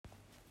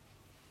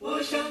我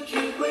想去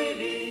桂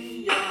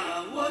林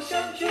呀，我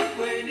想去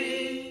桂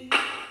林。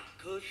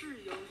可是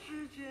有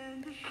时间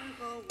的时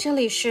候，这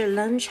里是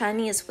Learn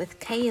Chinese with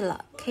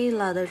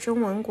Kayla 的中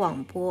文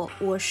广播，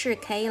我是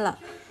Kayla，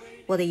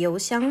 我的邮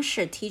箱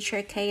是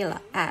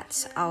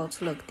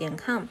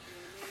teacherkayla@outlook.com。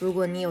如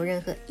果你有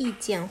任何意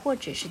见或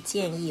者是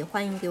建议，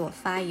欢迎给我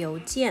发邮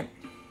件。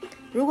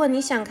如果你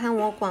想看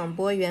我广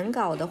播原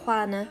稿的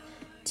话呢，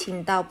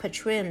请到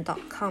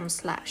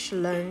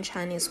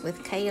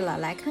patreon.com/learnchinese-with-Kayla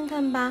来看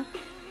看吧。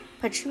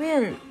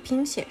Patreon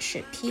拼写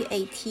是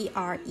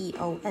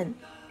Patreon，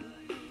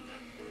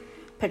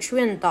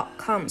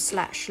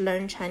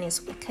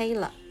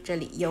 patreon.com/learnchinese-with-Kayla， 这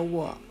里有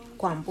我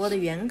广播的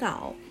原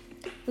稿。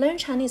Learn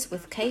Chinese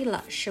with Kayla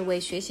是为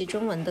学习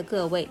中文的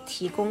各位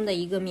提供的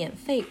一个免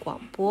费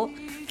广播，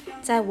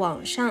在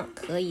网上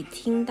可以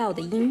听到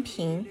的音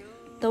频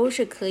都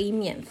是可以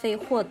免费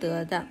获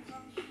得的，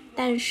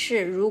但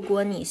是如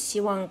果你希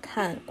望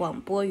看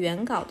广播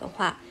原稿的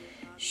话，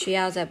需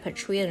要在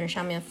Patreon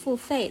上面付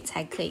费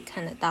才可以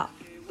看得到。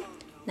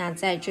那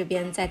在这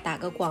边再打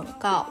个广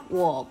告，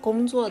我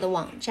工作的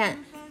网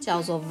站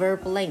叫做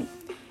Verblink，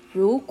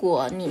 如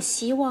果你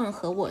希望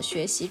和我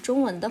学习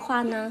中文的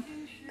话呢，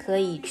可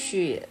以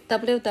去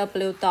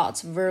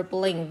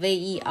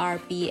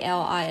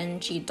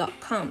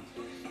www.verblink.com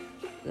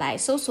来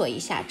搜索一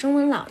下中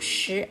文老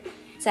师，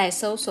再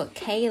搜索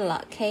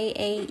Kayla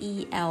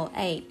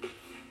K-A-E-L-A，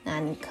 那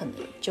你可能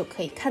就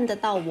可以看得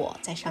到我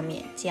在上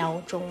面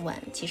教中文。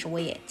其实我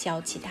也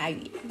教其他语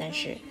言，但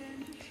是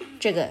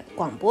这个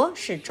广播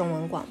是中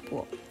文广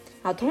播。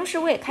好，同时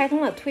我也开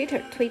通了推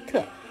特，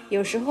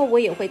有时候我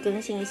也会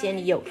更新一些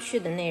有趣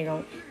的内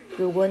容。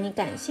如果你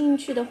感兴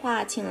趣的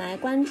话，请来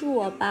关注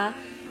我吧。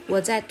我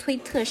在推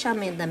特上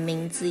面的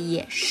名字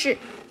也是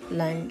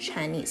Learn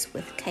Chinese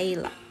with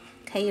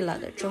Kayla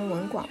的中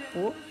文广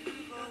播。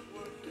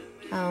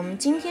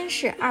今天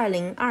是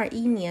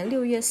2021年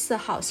6月4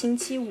号星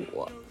期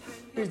五，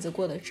日子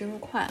过得真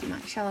快，马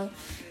上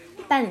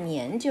半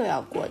年就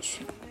要过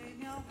去了，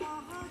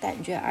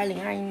感觉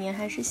2021年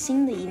还是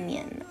新的一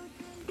年呢。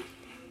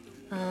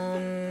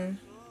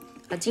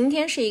今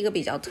天是一个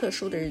比较特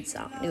殊的日子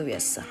啊，6月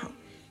4号，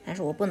但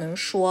是我不能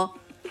说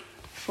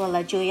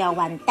了就要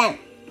完蛋，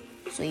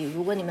所以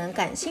如果你们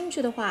感兴趣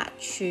的话，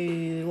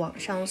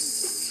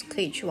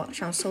可以去网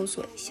上搜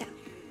索一下。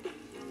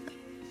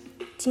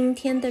今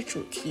天的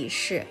主题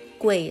是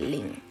桂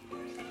林。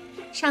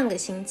上个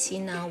星期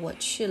呢，我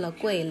去了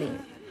桂林，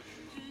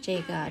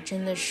这个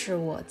真的是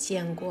我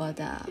见过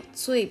的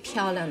最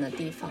漂亮的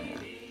地方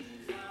了。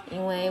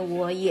因为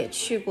我也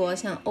去过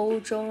像欧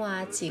洲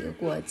啊几个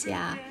国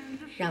家，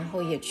然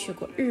后也去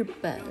过日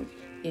本，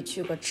也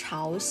去过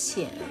朝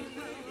鲜，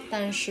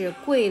但是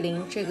桂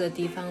林这个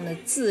地方的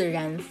自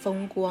然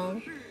风光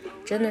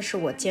真的是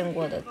我见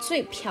过的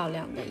最漂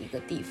亮的一个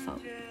地方。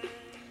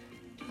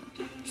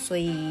所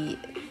以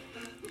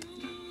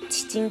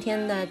今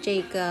天的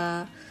这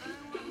个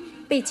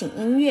背景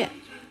音乐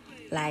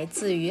来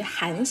自于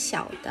韩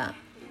晓的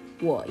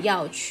我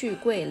要去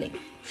桂林，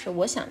是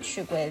我想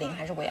去桂林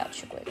还是我要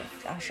去桂林，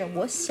主要是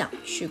我想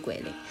去桂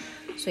林。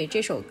所以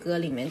这首歌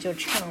里面就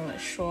唱了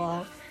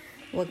说，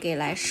我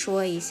来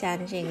说一下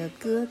这个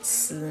歌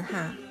词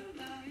哈，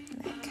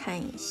来看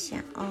一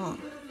下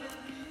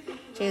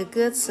这个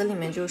歌词里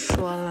面就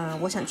说了，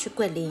我想去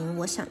桂林，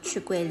我想去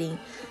桂林，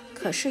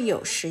可是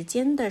有时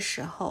间的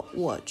时候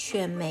我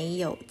却没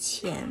有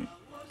钱。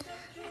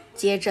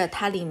接着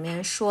它里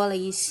面说了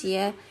一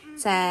些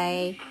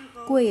在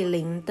桂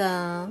林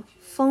的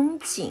风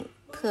景，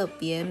特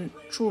别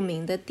著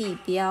名的地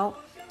标。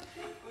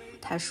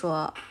他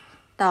说，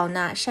到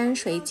那山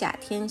水甲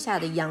天下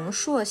的阳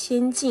朔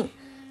仙境，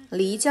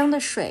漓江的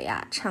水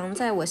啊常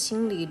在我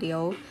心里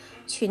流，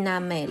去那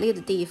美丽的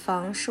地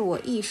方是我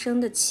一生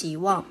的期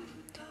望。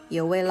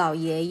有位老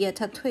爷爷，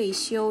他退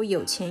休，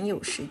有钱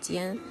有时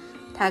间，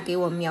他给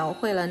我描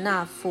绘了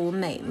那幅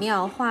美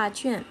妙画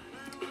卷，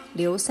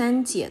刘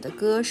三姐的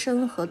歌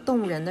声和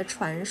动人的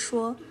传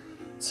说，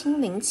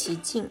亲临其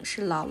境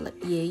是老了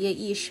爷爷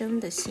一生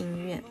的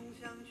心愿。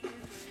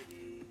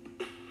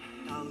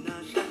到那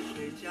山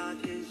水甲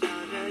天下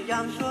的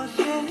阳朔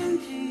仙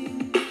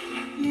境，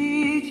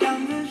漓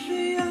江的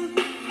水啊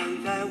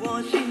常在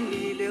我心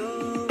里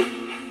流，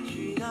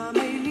去那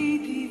美丽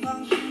地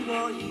方是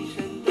我一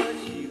生的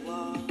期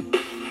望。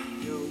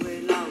有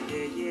位老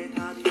爷爷，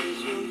他退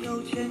休，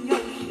有钱有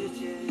时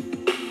间，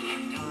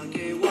他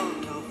给我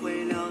描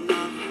绘了那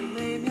幅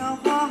美妙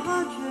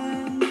画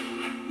卷，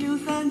刘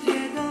三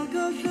姐的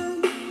歌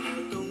声和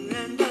动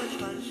人的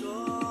传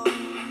说，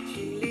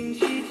亲临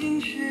其境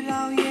是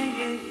老爷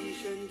爷一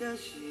生的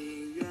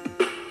心愿。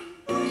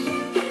我想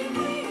去桂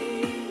林，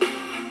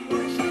我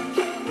想去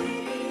桂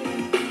林，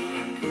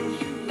可是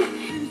有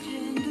时间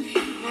的时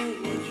候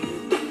我却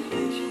没有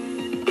钱。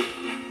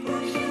我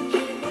想去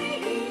桂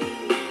林，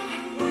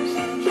我想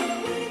去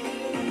桂林，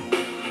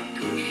可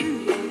是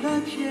有了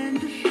钱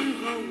的时候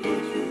我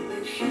却没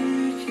时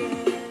间。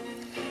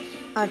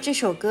这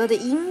首歌的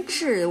音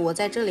质我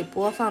在这里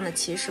播放的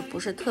其实不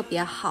是特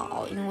别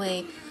好，因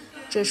为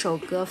这首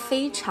歌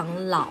非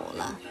常老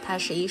了，它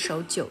是一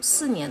首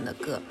94年的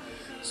歌，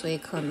所以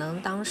可能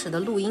当时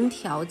的录音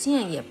条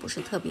件也不是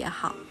特别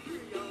好。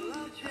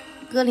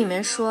歌里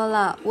面说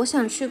了，我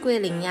想去桂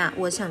林呀，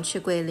我想去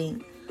桂林，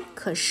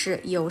可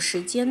是有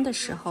时间的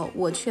时候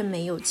我却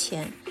没有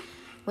钱。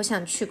我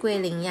想去桂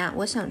林呀，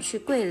我想去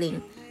桂林，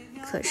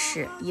可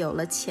是有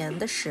了钱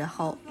的时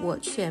候我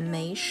却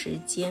没时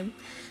间。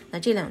那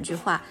这两句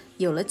话，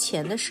有了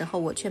钱的时候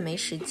我却没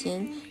时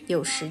间，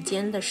有时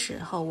间的时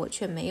候我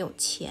却没有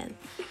钱，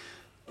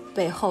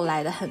被后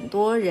来的很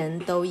多人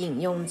都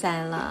引用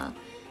在了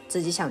自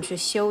己想去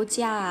休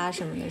假啊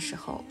什么的时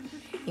候，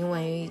因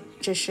为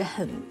这是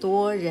很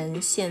多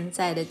人现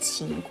在的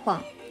情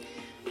况。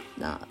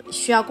那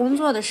需要工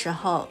作的时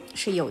候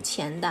是有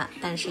钱的，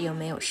但是又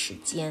没有时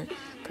间，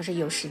可是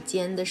有时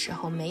间的时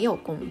候没有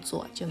工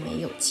作就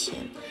没有钱，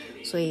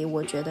所以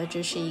我觉得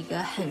这是一个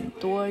很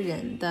多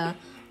人的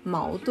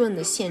矛盾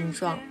的现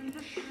状。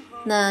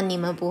那你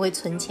们不会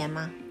存钱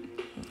吗？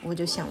我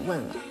就想问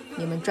了，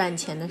你们赚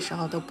钱的时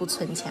候都不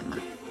存钱吗？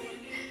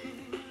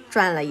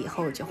赚了以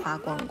后就花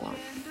光光。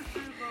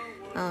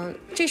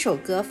这首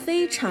歌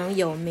非常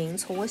有名，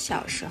从我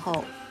小时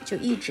候就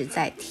一直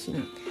在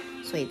听，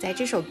所以在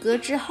这首歌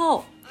之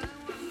后，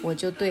我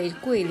就对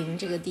桂林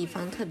这个地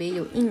方特别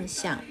有印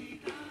象。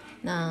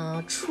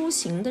那出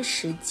行的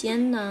时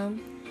间呢，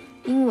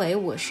因为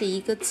我是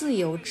一个自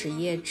由职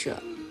业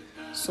者，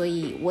所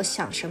以我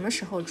想什么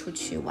时候出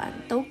去玩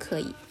都可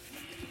以。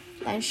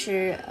但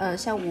是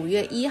像5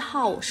月1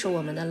号是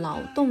我们的劳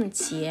动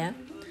节，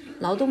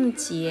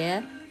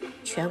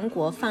全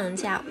国放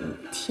假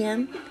5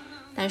天，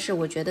但是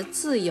我觉得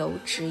自由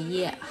职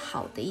业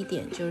好的一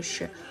点就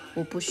是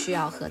我不需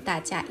要和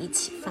大家一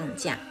起放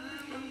假，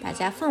大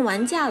家放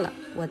完假了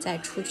我再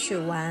出去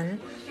玩，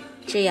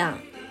这样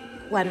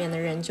外面的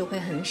人就会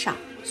很少。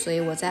所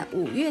以我在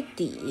5月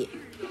底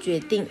决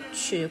定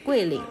去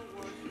桂林。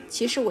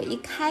其实我一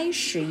开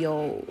始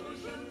有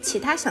其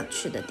他想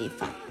去的地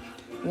方，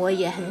我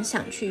也很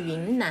想去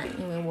云南，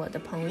因为我的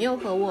朋友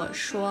和我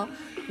说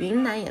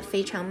云南也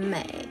非常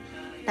美，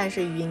但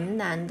是云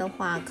南的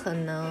话可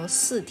能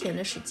4天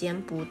的时间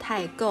不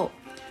太够，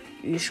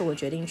于是我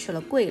决定去了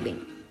桂林。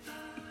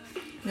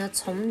那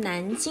从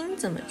南京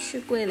怎么去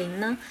桂林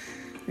呢？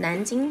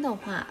南京的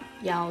话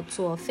要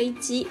坐飞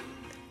机，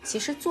其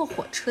实坐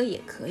火车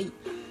也可以，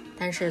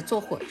但是坐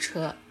火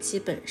车基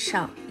本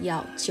上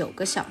要9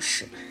个小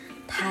时，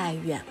太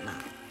远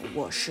了，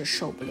我是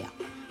受不了。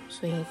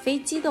所以飞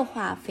机的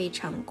话非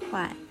常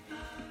快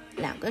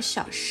，2个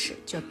小时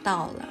就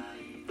到了。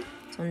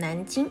从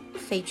南京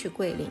飞去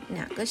桂林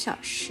2个小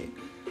时。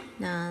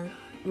那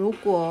如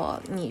果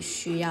你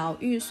需要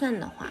预算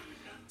的话，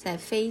在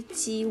飞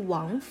机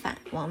往返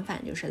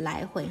就是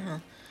来回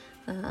哈，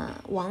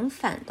往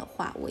返的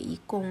话我一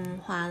共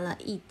花了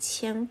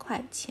1000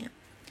块钱，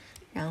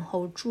然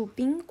后住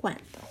宾馆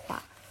的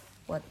话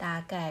我大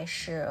概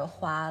是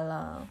花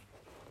了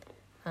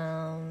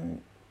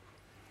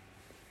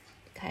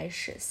开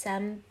始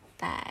400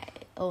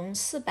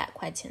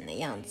块钱的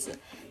样子，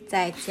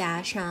再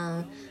加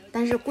上，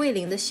但是桂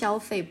林的消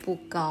费不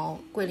高，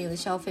桂林的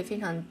消费非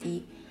常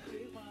低，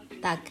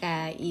大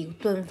概一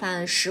顿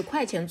饭10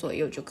块钱左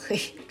右就可以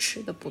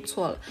吃得不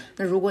错了。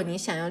那如果你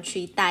想要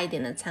去大一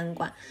点的餐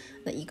馆，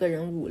那一个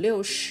人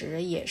50-60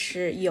也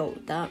是有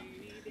的。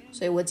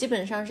所以我基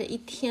本上是一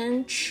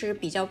天吃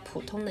比较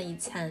普通的一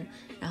餐，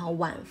然后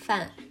晚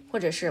饭或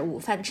者是午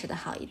饭吃得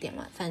好一点，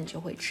晚饭就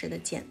会吃得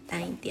简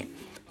单一点。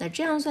那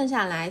这样算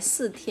下来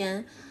4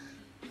天，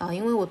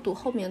因为我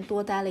后面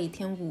多待了1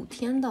天，5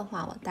天的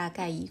话我大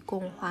概一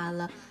共花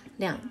了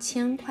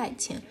2000块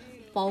钱，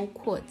包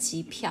括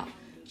机票，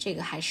这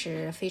个还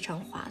是非常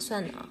划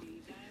算的啊。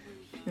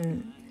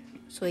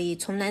所以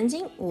从南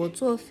京我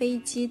坐飞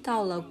机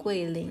到了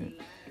桂林，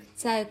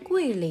在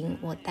桂林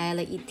我待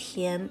了1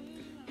天，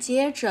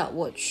接着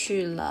我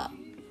去了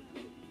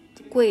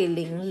桂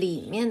林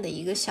里面的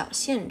一个小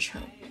县城，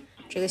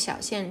这个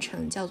小县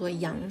城叫做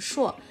阳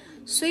朔。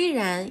虽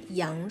然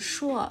阳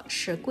朔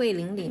是桂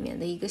林里面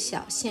的一个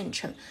小县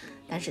城，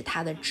但是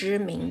它的知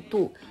名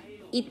度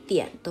一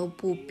点都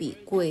不比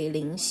桂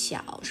林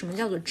小。什么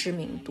叫做知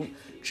名度？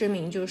知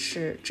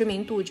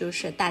名度就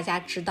是大家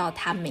知道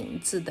它名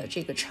字的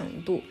这个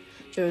程度，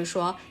就是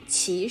说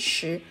其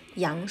实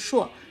阳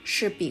朔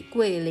是比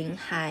桂林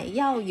还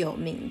要有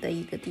名的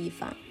一个地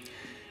方。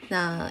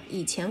那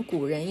以前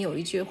古人有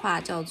一句话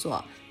叫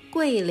做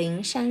桂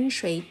林山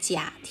水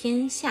甲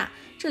天下，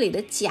这里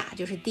的甲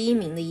就是第一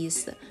名的意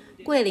思。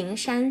桂林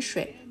山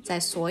水在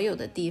所有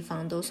的地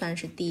方都算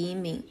是第一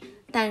名，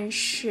但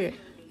是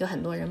有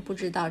很多人不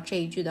知道这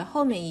一句的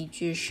后面一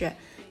句是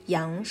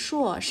阳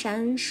朔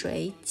山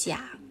水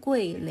甲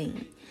桂林，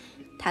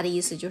它的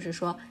意思就是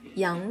说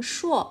阳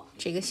朔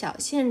这个小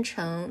县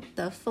城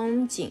的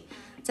风景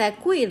在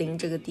桂林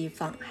这个地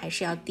方还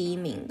是要第一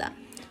名的，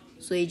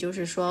所以就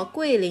是说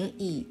桂林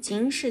已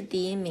经是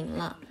第一名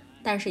了，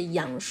但是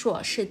阳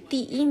朔是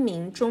第一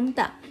名中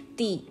的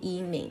第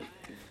一名。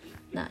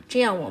那这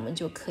样我们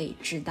就可以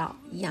知道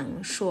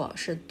阳朔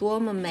是多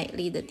么美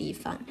丽的地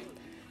方。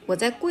我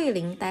在桂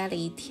林待了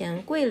1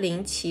天。桂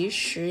林其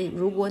实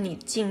如果你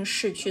进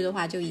市区的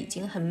话就已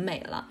经很美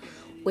了。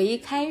我一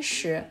开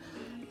始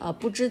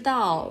不知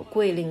道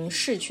桂林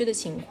市区的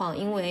情况，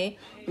因为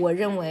我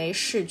认为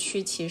市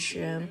区其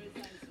实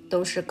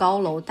都是高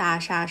楼大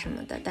厦什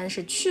么的，但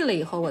是去了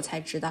以后我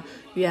才知道，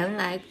原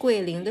来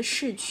桂林的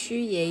市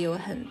区也有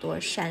很多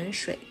山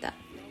水的，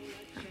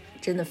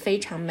真的非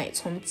常美。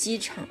从机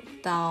场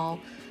到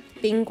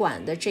宾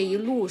馆的这一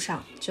路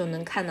上就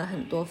能看到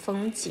很多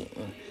风景。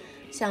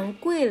像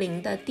桂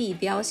林的地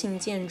标性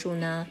建筑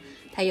呢，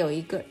它有一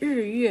个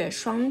日月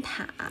双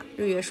塔。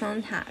日月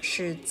双塔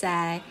是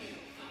在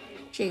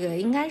这个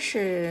应该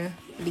是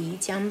漓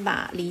江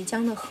吧，漓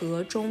江的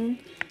河中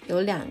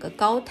有2个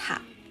高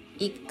塔，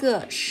一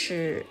个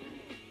是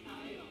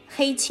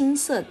黑青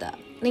色的，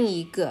另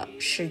一个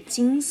是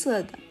金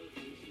色的。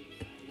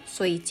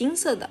所以金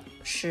色的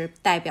是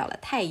代表了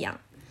太阳，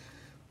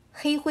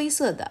黑灰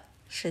色的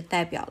是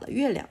代表了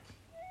月亮。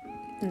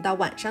到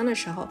晚上的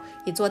时候，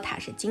一座塔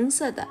是金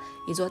色的，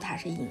一座塔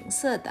是银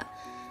色的。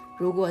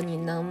如果你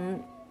能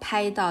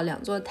拍到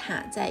2座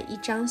塔在一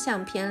张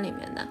相片里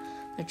面呢，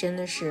那真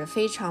的是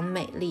非常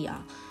美丽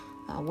啊！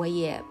我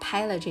也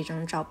拍了这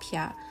张照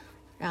片。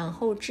然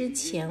后之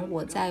前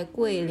我在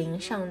桂林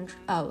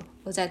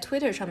我在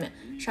Twitter 上面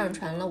上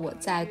传了我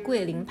在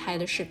桂林拍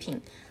的视频，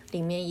里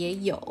面也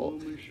有。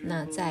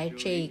那在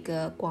这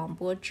个广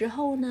播之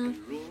后呢，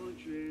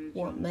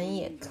你们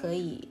也可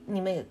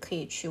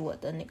以去我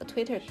的那个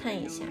Twitter 看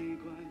一下，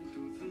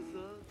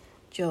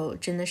就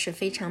真的是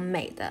非常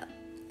美的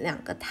2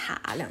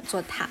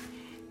座塔。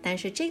但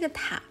是这个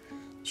塔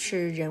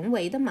是人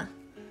为的嘛，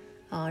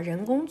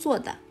人工做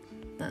的，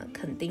那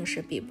肯定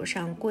是比不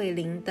上桂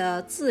林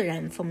的自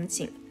然风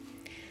景。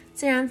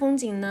自然风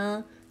景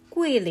呢，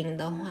桂林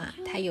的话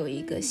它有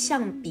一个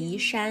象鼻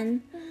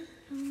山。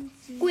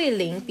桂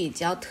林比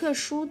较特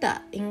殊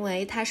的，因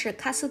为它是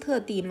喀斯特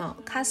地貌。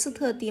喀斯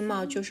特地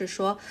貌就是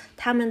说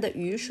它们的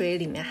雨水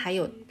里面还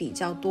有比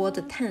较多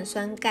的碳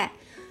酸钙，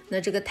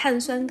那这个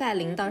碳酸钙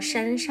淋到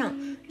山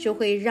上就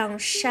会让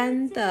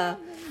山的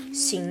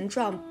形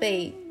状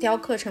被雕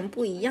刻成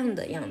不一样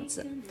的样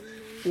子。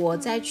我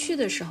在去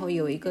的时候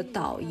有一个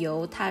导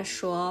游，他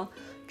说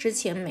之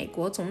前美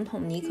国总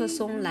统尼克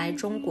松来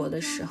中国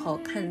的时候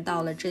看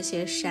到了这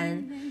些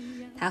山，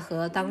他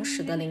和当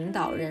时的领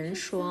导人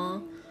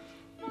说，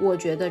我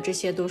觉得这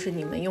些都是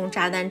你们用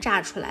炸弹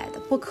炸出来的，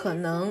不可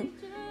能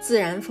自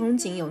然风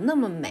景有那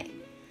么美。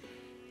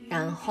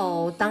然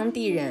后当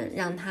地人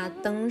让他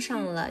登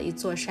上了一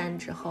座山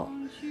之后，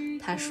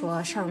他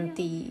说上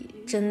帝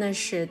真的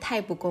是太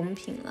不公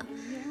平了，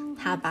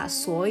他把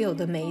所有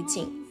的美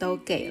景都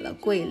给了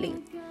桂林。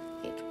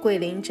桂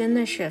林真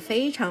的是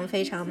非常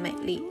非常美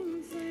丽，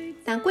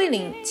但桂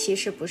林其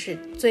实不是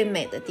最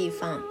美的地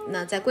方。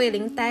那在桂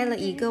林待了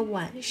1个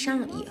晚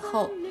上以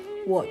后，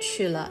我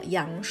去了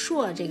阳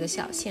朔这个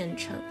小县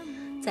城，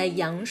在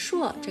阳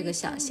朔这个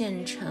小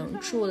县城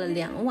住了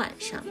2晚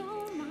上。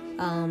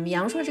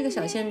阳朔这个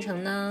小县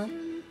城呢，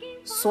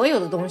所有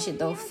的东西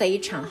都非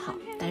常好，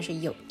但是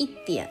有一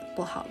点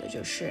不好的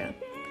就是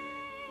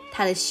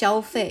它的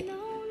消费，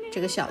这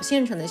个小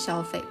县城的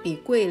消费比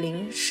桂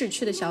林市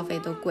区的消费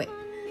都贵。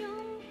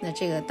那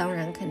这个当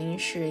然肯定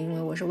是因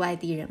为我是外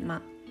地人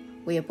嘛，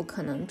我也不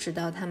可能知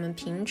道他们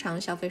平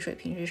常消费水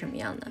平是什么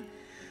样的，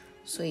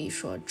所以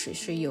说只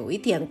是有一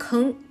点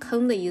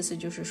坑的意思，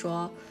就是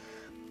说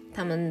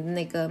他们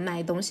那个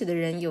卖东西的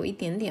人有一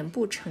点点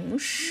不诚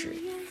实，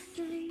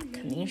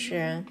肯定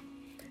是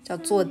叫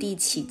坐地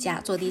起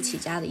价。坐地起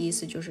价的意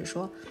思就是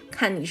说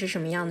看你是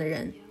什么样的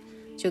人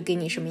就给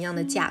你什么样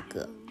的价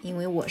格，因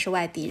为我是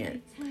外地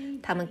人，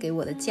他们给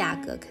我的价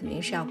格肯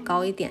定是要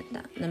高一点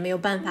的，那没有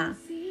办法，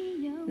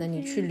那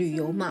你去旅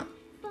游嘛，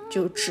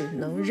就只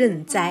能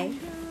认栽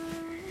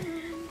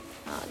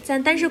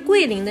但是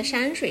桂林的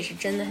山水是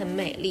真的很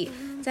美丽。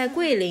在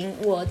桂林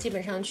我基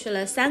本上去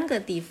了3个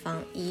地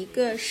方，一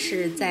个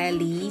是在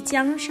漓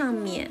江上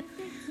面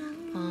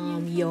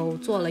有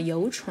坐了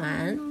游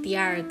船，第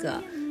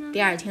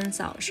二天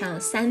早上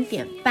3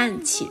点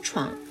半起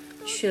床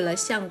去了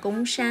相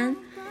公山，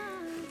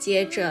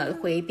接着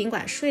回宾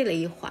馆睡了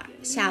一会儿，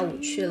下午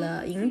去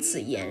了迎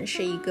子岩，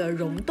是一个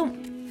溶洞。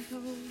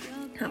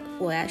好，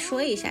我来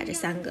说一下这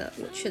3个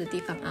我去的地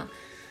方啊。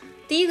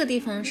第一个地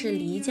方是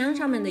漓江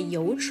上面的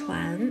游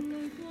船。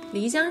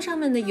漓江上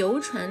面的游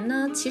船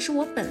呢，其实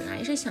我本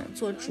来是想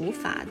坐竹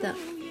筏的，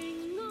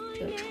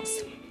这个吵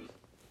死了，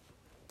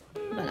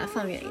我把它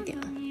放远一点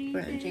啊，不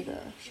然这个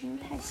声音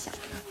太小了。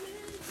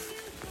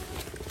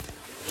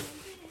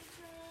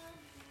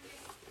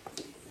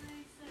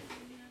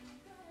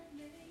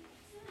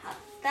好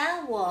的，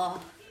我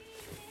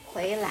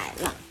回来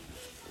了。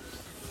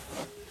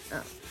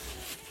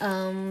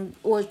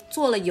我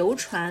坐了游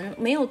船，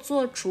没有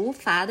坐竹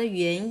筏的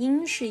原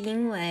因是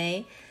因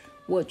为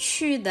我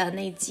去的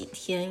那几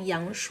天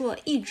阳朔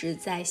一直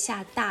在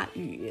下大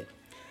雨，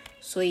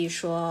所以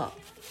说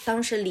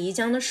当时漓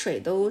江的水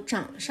都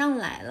涨上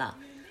来了，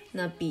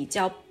那比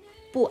较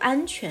不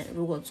安全，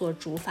如果坐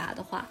竹筏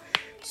的话，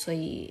所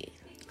以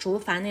竹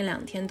筏那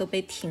2天都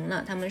被停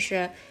了，他们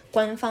是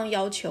官方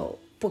要求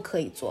不可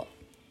以坐，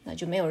那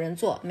就没有人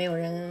坐，没有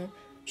人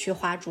去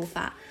划竹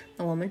筏，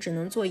那我们只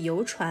能坐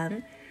游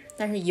船。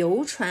但是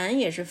游船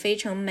也是非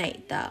常美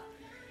的，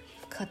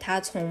可它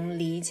从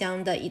漓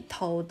江的一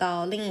头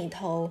到另一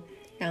头，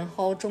然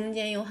后中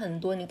间有很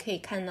多你可以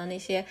看到那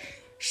些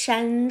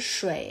山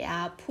水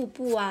啊、瀑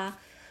布啊。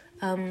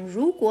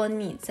如果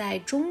你在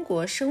中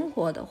国生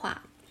活的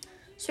话，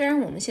虽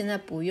然我们现在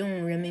不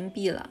用人民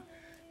币了，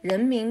人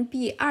民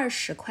币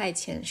20块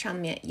钱上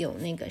面有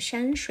那个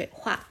山水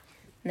画，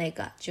那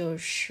个就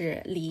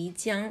是漓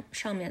江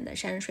上面的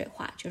山水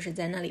画，就是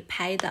在那里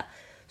拍的。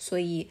所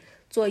以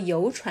坐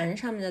游船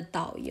上面的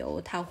导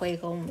游他会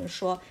跟我们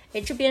说，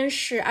这边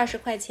是20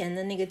块钱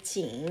的那个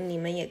景，你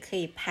们也可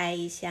以拍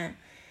一下，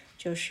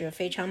就是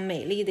非常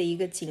美丽的一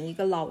个景，一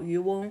个老渔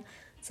翁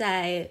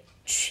在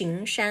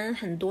群山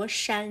很多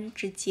山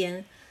之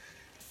间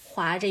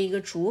划着一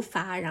个竹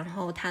筏，然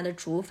后它的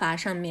竹筏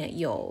上面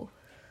有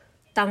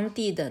当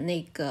地的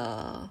那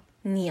个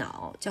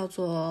鸟，叫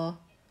做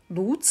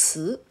鸬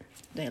鹚。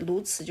对，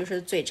鸬鹚就是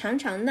嘴长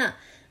长的。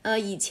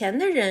以前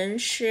的人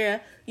是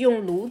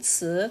用鸬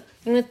鹚，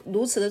因为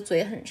鸬鹚的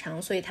嘴很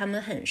长，所以他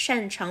们很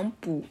擅长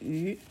捕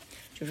鱼，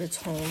就是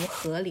从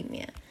河里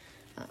面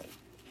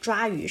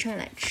抓鱼上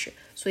来吃。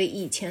所以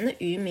以前的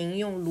渔民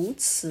用鸬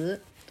鹚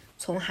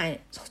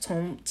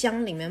从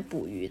江里面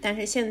捕鱼，但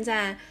是现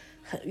在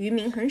渔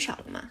民很少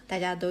了嘛，大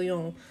家都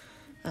用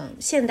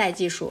现代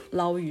技术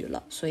捞鱼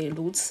了，所以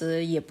鸬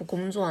鹚也不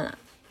工作了，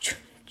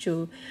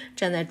就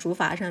站在竹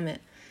筏上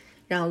面，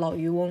让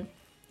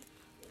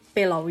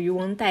被老渔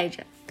翁带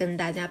着跟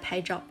大家拍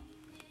照。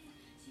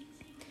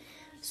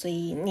所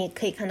以你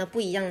可以看到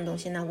不一样的东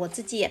西呢。我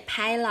自己也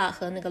拍了，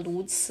和那个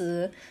鸬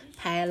鹚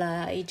拍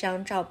了一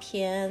张照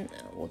片，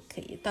我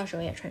可以到时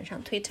候也传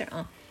上 Twitter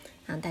啊，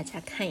让大家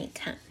看一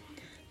看。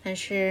但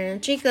是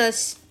这个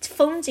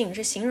风景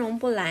是形容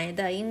不来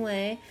的，因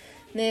为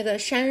那个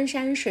山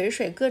山水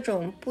水各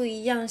种不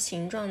一样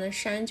形状的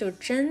山，就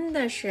真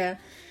的是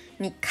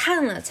你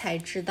看了才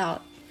知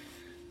道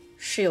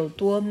是有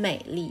多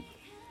美丽。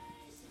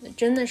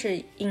真的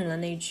是应了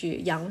那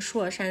句阳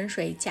朔山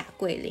水甲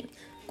桂林，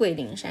桂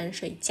林山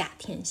水甲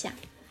天下。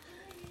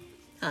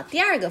第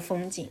二个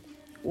风景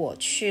我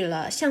去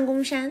了相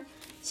公山。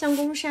相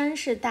公山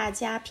是大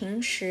家平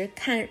时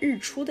看日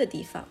出的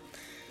地方，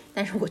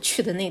但是我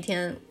去的那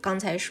天刚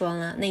才说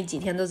了，那几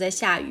天都在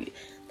下雨，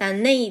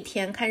但那一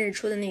天看日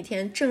出的那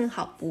天正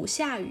好不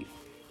下雨，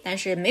但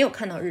是没有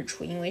看到日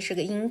出，因为是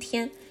个阴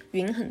天，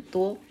云很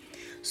多。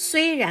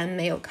虽然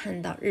没有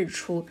看到日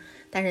出，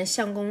但是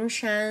相公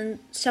山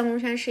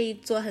是一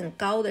座很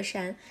高的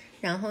山，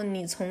然后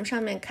你从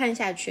上面看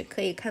下去，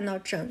可以看到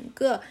整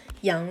个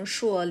阳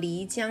朔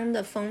漓江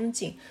的风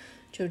景，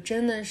就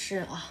真的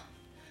是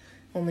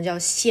我们叫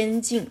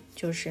仙境，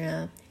就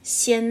是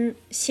仙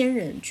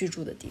人居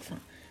住的地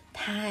方，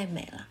太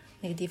美了，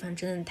那个地方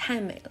真的太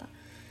美了。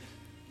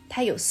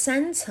它有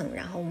3层，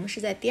然后我们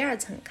是在第2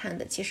层看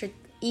的，其实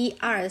1、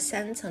2、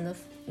3层的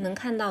能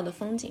看到的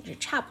风景是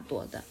差不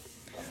多的。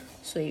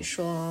所以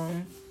说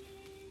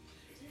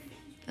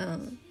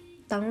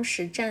当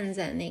时站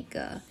在那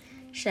个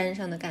山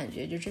上的感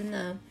觉就真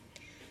的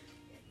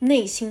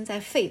内心在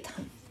沸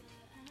腾。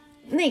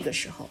那个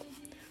时候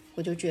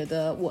我就觉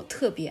得我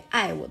特别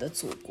爱我的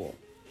祖国，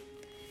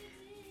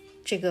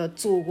这个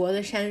祖国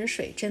的山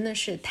水真的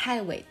是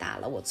太伟大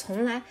了。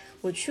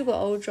我去过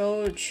欧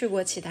洲，去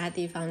过其他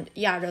地方，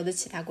亚洲的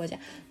其他国家，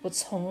我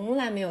从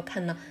来没有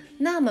看到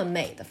那么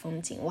美的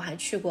风景。我还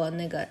去过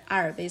那个阿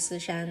尔卑斯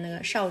山，那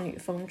个少女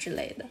峰之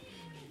类的，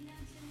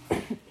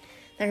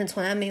但是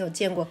从来没有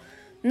见过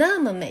那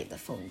么美的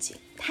风景，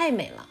太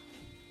美了，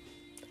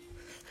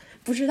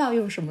不知道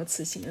用什么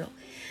词形容。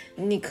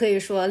你可以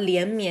说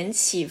连绵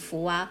起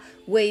伏啊，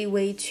巍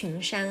巍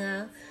群山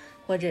啊，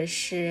或者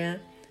是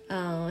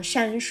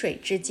山水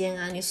之间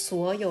啊，你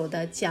所有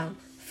的讲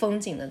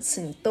风景的词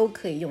你都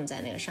可以用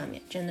在那个上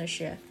面，真的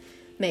是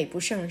美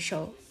不胜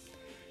收，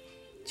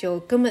就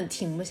根本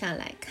停不下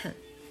来看。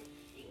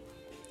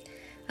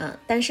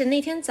但是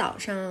那天早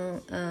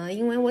上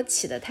因为我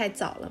起得太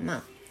早了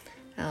嘛，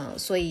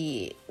所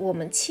以我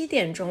们7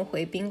点钟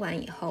回宾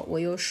馆以后，我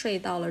又睡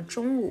到了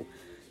中午，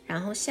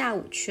然后下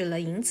午去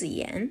了银子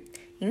岩。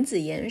银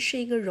子岩是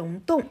一个溶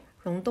洞，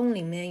溶洞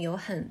里面有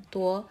很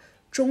多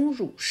钟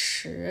乳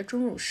石，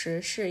钟乳石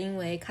是因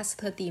为喀斯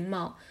特地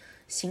貌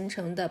形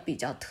成的比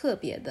较特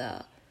别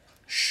的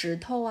石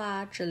头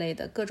啊之类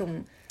的，各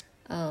种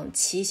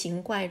奇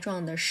形怪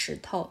状的石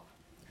头，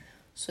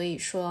所以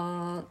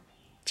说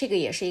这个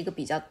也是一个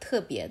比较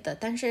特别的。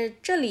但是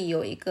这里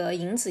有一个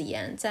银子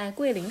岩，在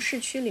桂林市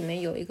区里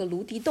面有一个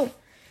芦笛洞，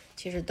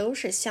其实都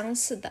是相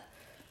似的。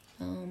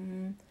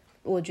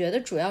我觉得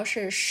主要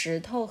是石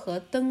头和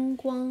灯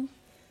光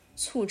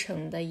促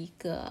成的一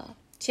个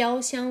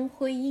交相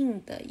辉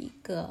映的一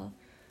个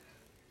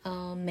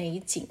美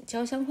景。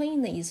交相辉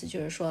映的意思就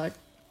是说，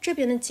这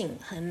边的景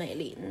很美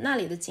丽，那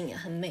里的景也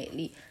很美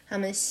丽，它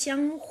们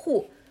相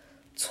互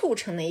促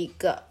成了一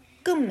个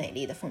更美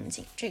丽的风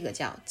景，这个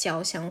叫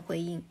交相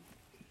辉映。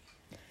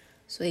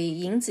所以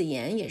银子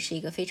岩也是一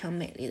个非常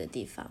美丽的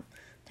地方。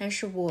但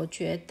是我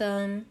觉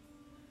得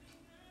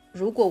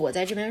如果我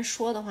在这边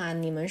说的话，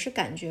你们是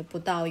感觉不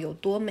到有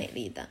多美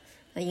丽的。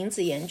那银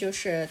子岩就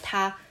是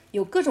它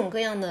有各种各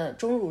样的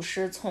钟乳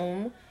石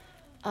从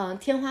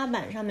天花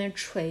板上面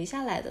垂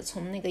下来的，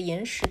从那个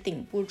岩石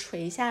顶部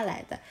垂下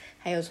来的，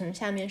还有从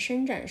下面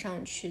伸展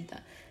上去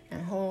的。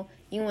然后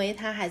因为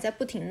它还在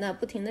不停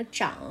的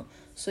长，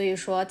所以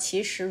说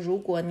其实如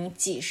果你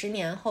几十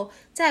年后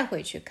再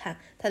回去看，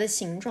它的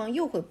形状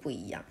又会不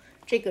一样。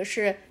这个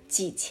是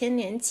几千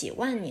年几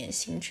万年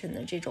形成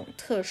的这种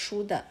特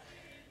殊的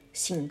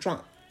形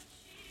状，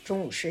钟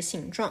乳石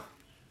形状。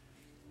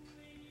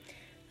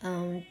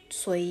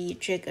所以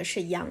这个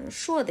是阳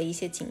朔的一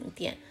些景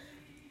点。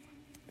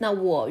那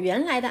我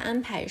原来的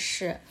安排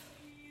是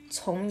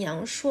从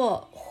阳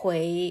朔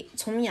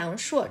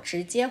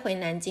直接回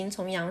南京，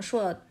从阳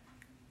朔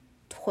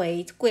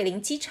回桂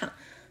林机场，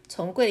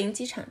从桂林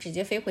机场直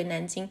接飞回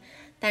南京。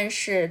但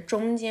是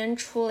中间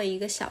出了一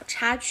个小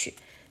插曲，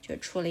就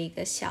出了一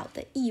个小小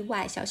的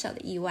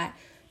意外，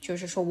就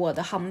是说我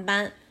的航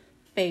班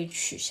被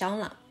取消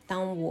了。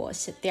当我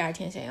第二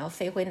天想要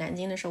飞回南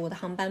京的时候，我的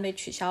航班被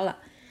取消了。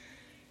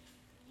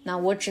那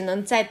我只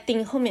能再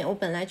订后面，我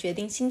本来决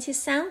定星期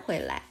三回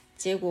来，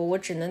结果我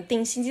只能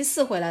订星期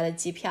四回来的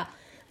机票，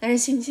但是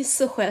星期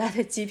四回来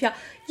的机票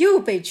又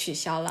被取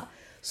消了，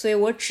所以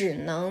我只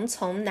能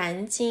从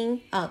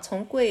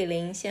从桂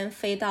林先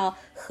飞到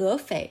合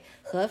肥，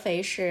合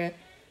肥是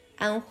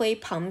安徽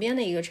旁边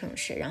的一个城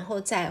市，然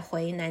后再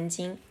回南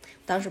京。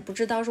当时不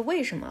知道是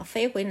为什么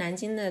飞回南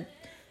京的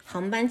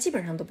航班基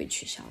本上都被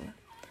取消了，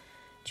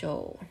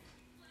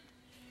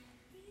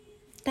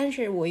但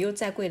是我又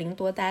在桂林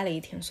多待了一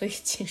天，所以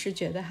其实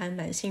觉得还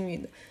蛮幸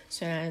运的。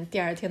虽然第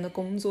二天的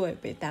工作也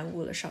被耽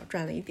误了，少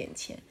赚了一点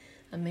钱，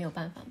没有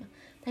办法嘛。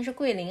但是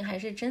桂林还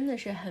是真的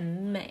是很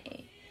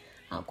美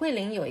桂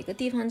林有一个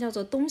地方叫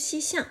做东西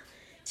巷，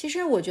其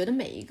实我觉得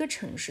每一个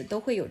城市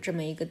都会有这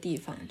么一个地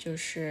方，就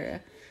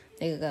是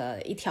那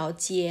个一条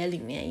街里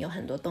面有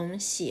很多东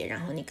西，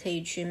然后你可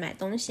以去买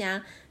东西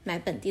啊，买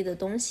本地的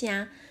东西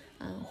啊，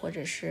或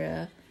者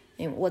是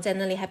我在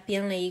那里还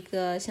编了一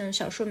个像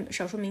少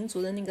数民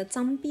族的那个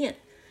脏辫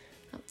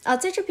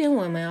在这边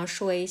我们要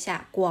说一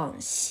下，广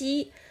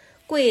西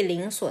桂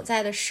林所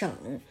在的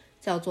省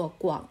叫做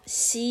广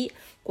西，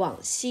广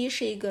西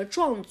是一个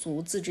壮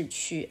族自治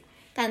区，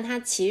但它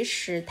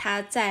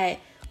在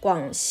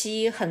广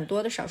西很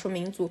多的少数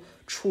民族，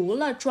除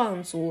了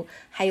壮族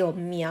还有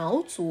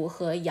苗族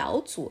和瑶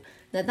族。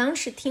那当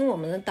时听我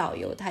们的导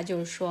游他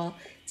就说，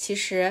其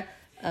实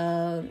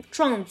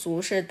壮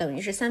族是等于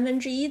是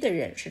1/3的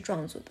人是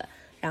壮族的，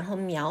然后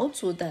苗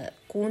族的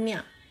姑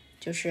娘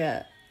就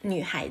是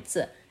女孩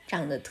子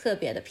长得特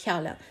别的漂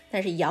亮，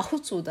但是瑶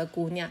族的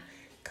姑娘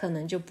可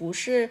能就不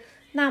是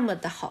那么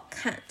的好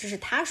看，这是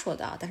他说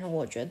的但是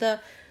我觉得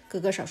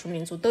各个少数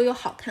民族都有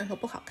好看和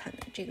不好看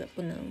的，这个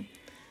不能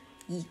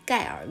一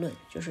概而论，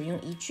就是用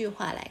一句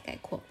话来概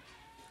括。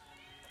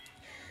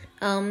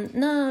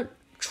那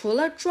除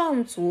了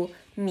壮族、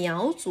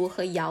苗族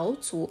和瑶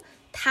族，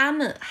他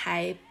们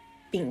还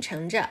秉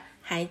承着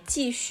还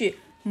继续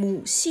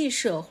母系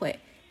社会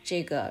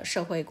这个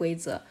社会规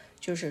则，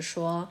就是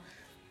说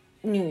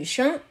女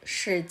生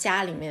是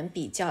家里面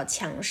比较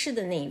强势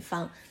的那一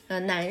方，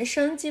男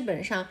生基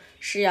本上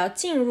是要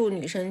进入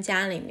女生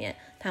家里面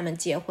他们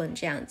结婚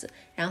这样子，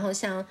然后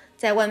像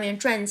在外面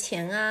赚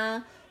钱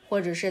啊，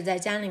或者是在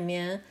家里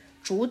面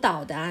主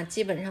导的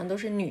基本上都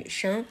是女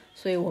生，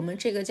所以我们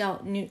这个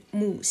叫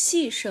母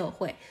系社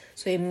会。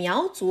所以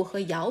苗族和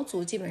瑶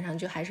族基本上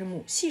就还是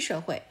母系社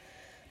会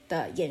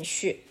的延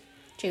续。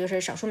这个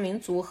是少数民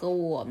族和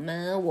我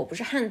不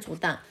是汉族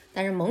的，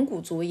但是蒙古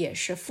族也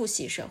是父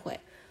系社会，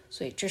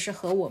所以这是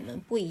和我们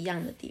不一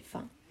样的地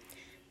方。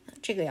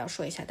这个要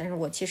说一下，但是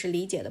我其实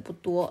理解的不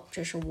多，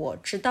这是我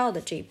知道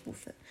的这一部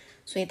分。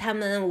所以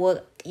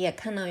我也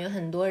看到有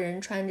很多人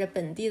穿着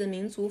本地的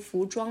民族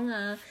服装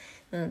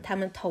他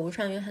们头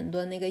上有很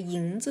多那个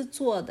银子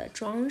做的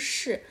装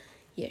饰，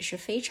也是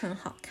非常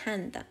好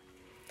看的。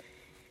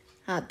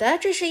好的，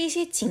这是一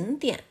些景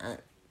点，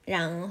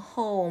然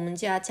后我们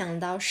就要讲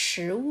到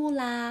食物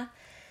啦。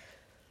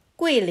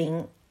桂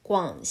林、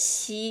广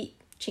西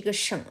这个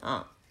省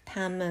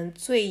他们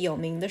最有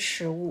名的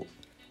食物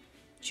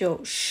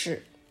就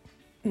是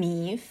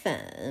米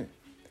粉。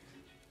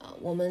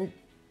我们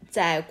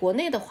在国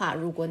内的话，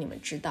如果你们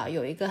知道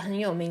有一个很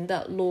有名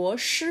的螺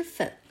蛳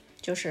粉，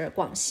就是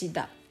广西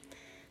的，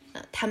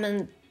他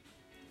们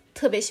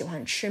特别喜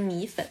欢吃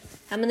米粉，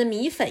他们的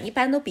米粉一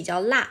般都比较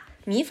辣，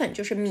米粉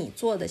就是米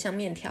做的，像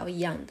面条一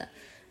样的，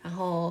然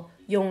后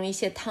用一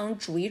些汤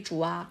煮一煮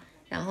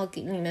然后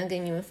里面给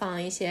你们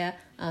放一些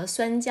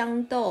酸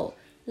豇豆、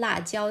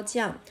辣椒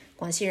酱，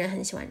广西人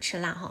很喜欢吃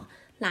辣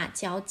辣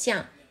椒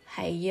酱，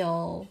还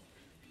有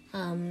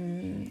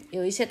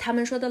有一些他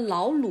们说的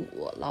老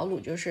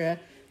卤就是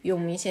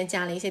用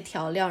加了一些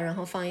调料，然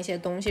后放一些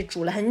东西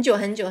煮了很久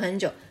很久很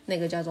久，那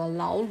个叫做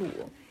老卤。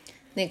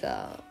那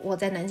个我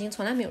在南京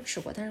从来没有吃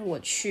过，但是我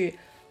去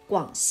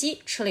广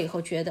西吃了以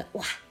后觉得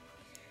哇，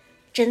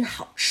真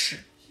好吃。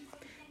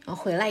然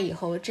后回来以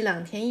后这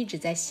2天一直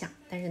在想，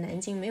但是南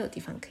京没有地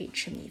方可以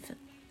吃米粉。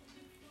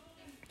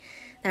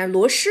但是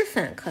螺蛳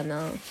粉可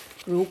能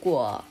如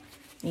果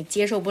你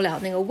接受不了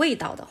那个味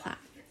道的话，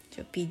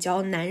就比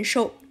较难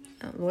受。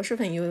螺蛳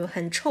粉又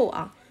很臭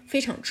啊，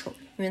非常臭，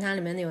因为它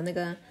里面有那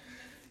个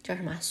叫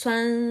什么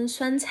酸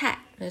菜，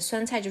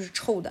酸菜就是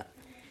臭的。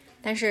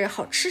但是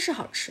好吃是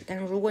好吃，但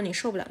是如果你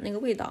受不了那个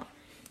味道，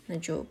那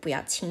就不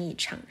要轻易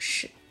尝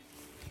试。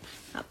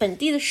本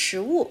地的食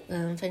物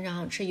非常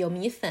好吃，有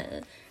米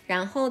粉。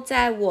然后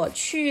在我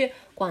去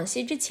广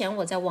西之前，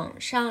我在网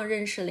上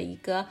认识了一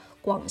个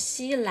广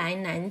西来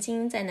南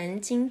京，在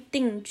南京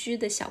定居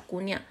的小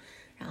姑娘。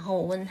然后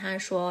我问她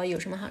说有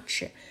什么好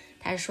吃，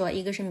她说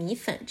一个是米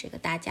粉，这个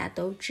大家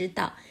都知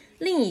道，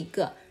另一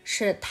个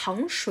是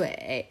糖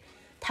水。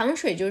糖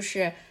水就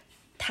是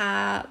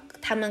他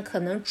们可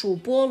能煮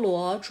菠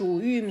萝、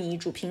煮玉米、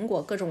煮苹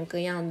果，各种各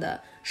样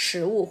的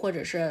食物或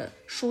者是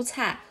蔬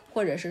菜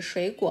或者是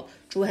水果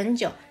煮很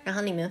久，然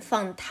后里面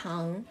放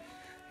糖，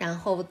然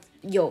后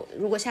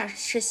如果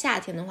是夏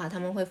天的话，他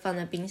们会放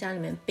在冰箱里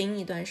面冰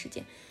一段时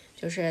间，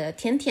就是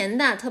甜甜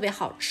的，特别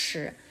好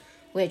吃。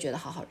我也觉得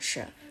好好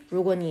吃。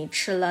如果你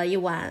吃了一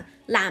碗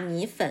辣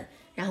米粉，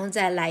然后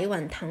再来一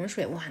碗糖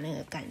水，哇，那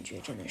个感觉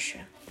真的是，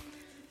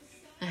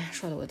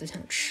说的我都想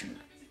吃了。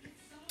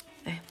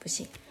不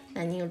行，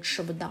南京又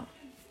吃不到。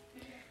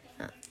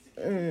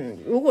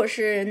如果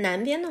是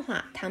南边的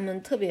话，他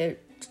们特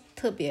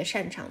别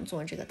擅长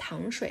做这个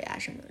糖水啊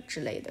什么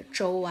之类的，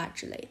粥啊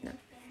之类的。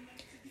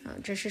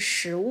这是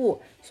食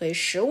物，所以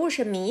食物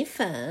是米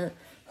粉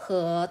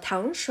和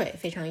糖水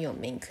非常有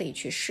名，可以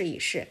去试一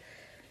试。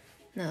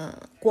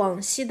那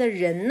广西的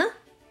人呢？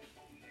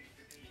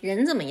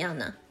人怎么样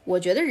呢？我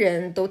觉得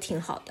人都挺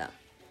好的。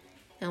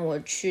像我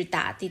去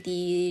打滴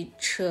滴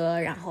车，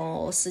然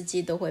后司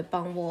机都会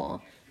帮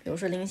我，比如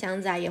说林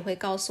祥仔也会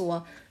告诉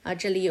我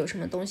这里有什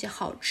么东西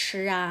好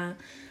吃啊。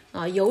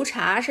油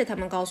茶是他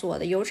们告诉我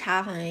的，油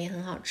茶好像也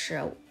很好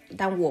吃，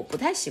但我不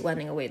太习惯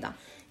那个味道，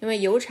因为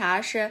油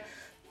茶是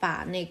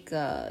把那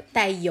个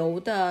带油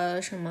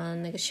的什么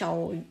那个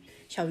小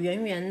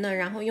圆圆的，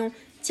然后用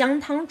姜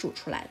汤煮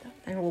出来的，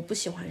但是我不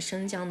喜欢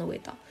生姜的味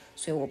道，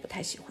所以我不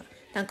太喜欢。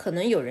但可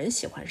能有人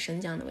喜欢生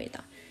姜的味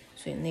道，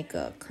所以那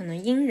个可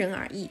能因人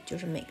而异，就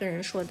是每个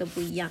人说的不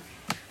一样。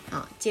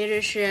接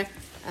着是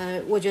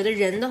我觉得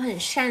人都很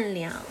善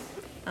良，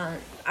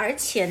而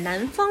且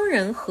南方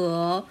人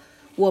和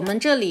我们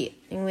这里，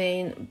因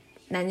为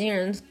南京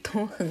人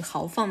都很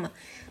豪放嘛，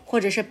或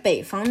者是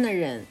北方的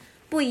人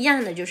不一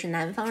样的，就是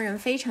南方人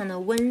非常的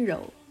温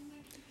柔。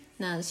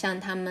那像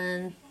他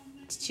们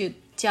就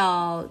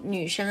叫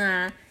女生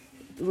啊，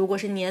如果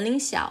是年龄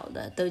小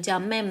的都叫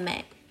妹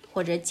妹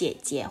或者姐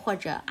姐或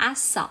者阿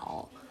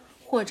嫂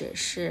或者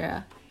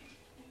是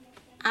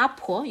阿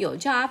婆，有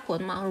叫阿婆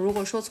的吗？如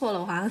果说错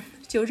的话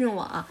纠正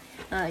我啊。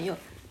有，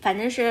反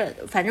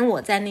正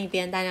我在那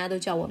边大家都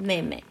叫我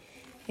妹妹，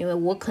因为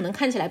我可能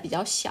看起来比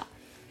较小，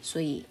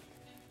所以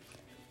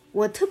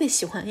我特别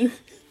喜欢，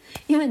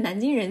因为南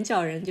京人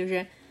叫人就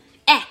是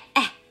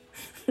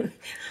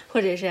或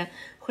者是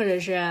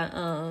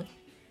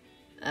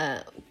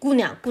姑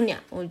娘，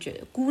我觉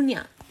得姑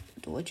娘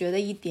我觉得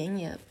一点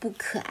也不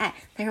可爱，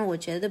但是我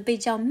觉得被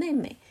叫妹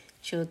妹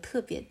就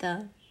特别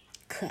的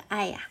可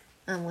爱呀。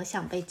我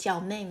想被叫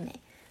妹妹，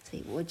所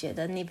以我觉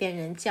得那边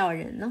人叫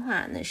人的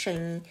话，那声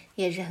音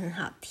也是很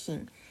好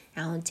听，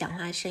然后讲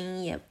话声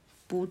音也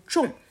不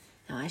重，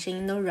讲话声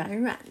音都软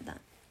软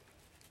的。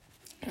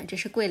这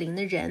是桂林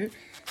的人。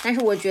但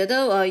是我觉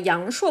得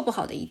阳朔不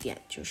好的一点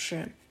就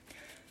是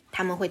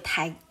他们会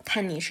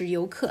看你是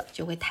游客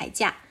就会抬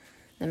价，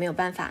那没有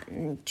办法，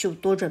就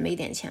多准备一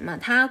点钱嘛。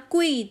它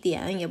贵一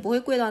点也不会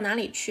贵到哪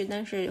里去，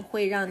但是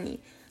会让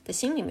你的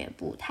心里面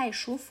不太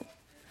舒服，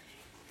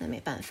那没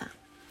办法。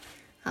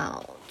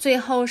最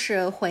后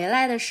是回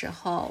来的时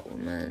候，我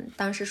们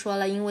当时说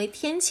了，因为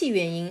天气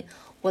原因，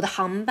我的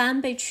航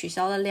班被取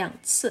消了2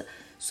次，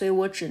所以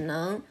我只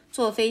能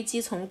坐飞机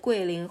从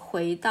桂林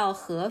回到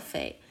合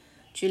肥，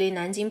距离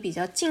南京比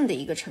较近的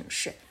一个城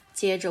市，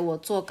接着我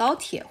坐高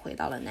铁回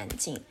到了南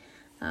京。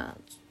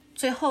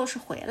最后是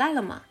回来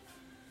了嘛，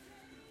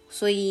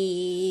所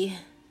以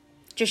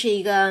这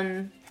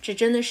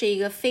真的是一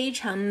个非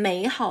常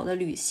美好的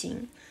旅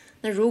行。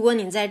那如果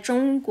你在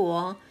中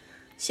国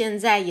现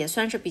在也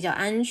算是比较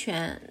安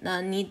全，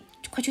那你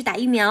快去打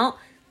疫苗，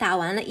打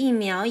完了疫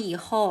苗以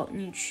后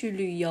你去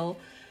旅游。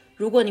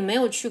如果你没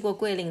有去过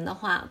桂林的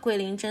话，桂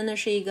林真的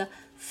是一个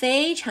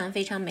非常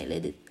非常美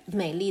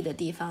丽的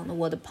地方。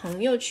我的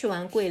朋友去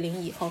完桂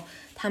林以后，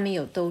他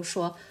们都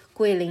说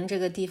桂林这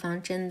个地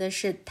方真的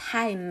是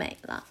太美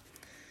了。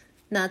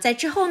那在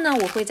之后呢，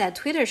我会在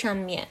Twitter 上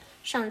面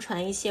上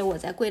传一些我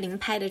在桂林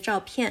拍的照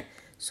片，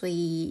所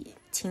以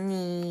请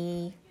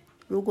你，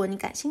如果你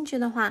感兴趣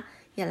的话，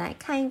也来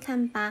看一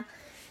看吧。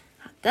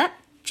好的，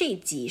这一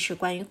集是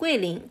关于桂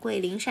林，桂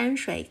林山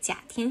水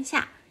甲天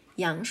下，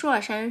阳朔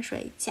山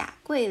水甲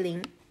桂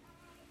林。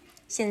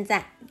现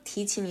在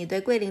提起你对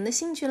桂林的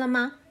兴趣了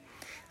吗？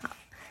好，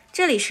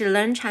这里是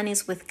Learn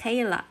Chinese with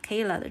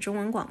Kayla 的中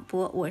文广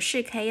播，我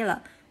是 Kayla，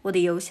 我的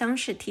邮箱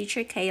是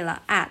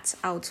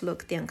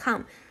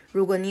teacherkayla@outlook.com。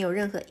如果你有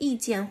任何意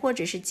见或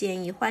者是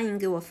建议，欢迎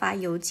给我发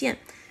邮件。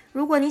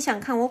如果你想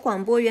看我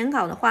广播原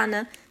稿的话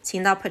呢，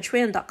请到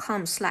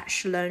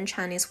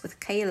patreon.com/learnchinese with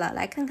Kayla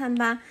来看看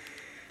吧。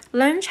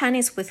Learn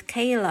Chinese with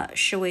Kayla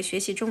是为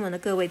学习中文的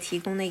各位提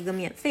供的一个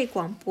免费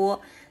广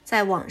播，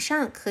在网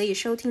上可以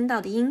收听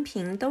到的音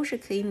频都是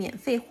可以免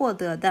费获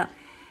得的。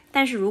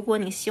但是如果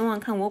你希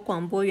望看我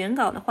广播原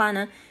稿的话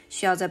呢，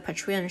需要在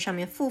Patreon 上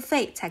面付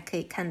费才可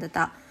以看得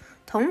到。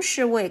同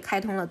时我也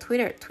开通了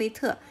Twitter 推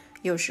特，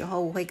有时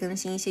候我会更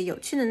新一些有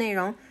趣的内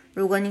容，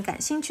如果你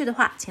感兴趣的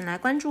话，请来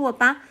关注我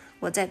吧。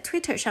我在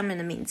Twitter 上面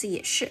的名字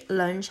也是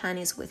Learn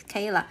Chinese with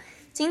Kayla。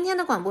今天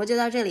的广播就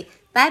到这里，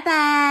拜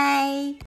拜。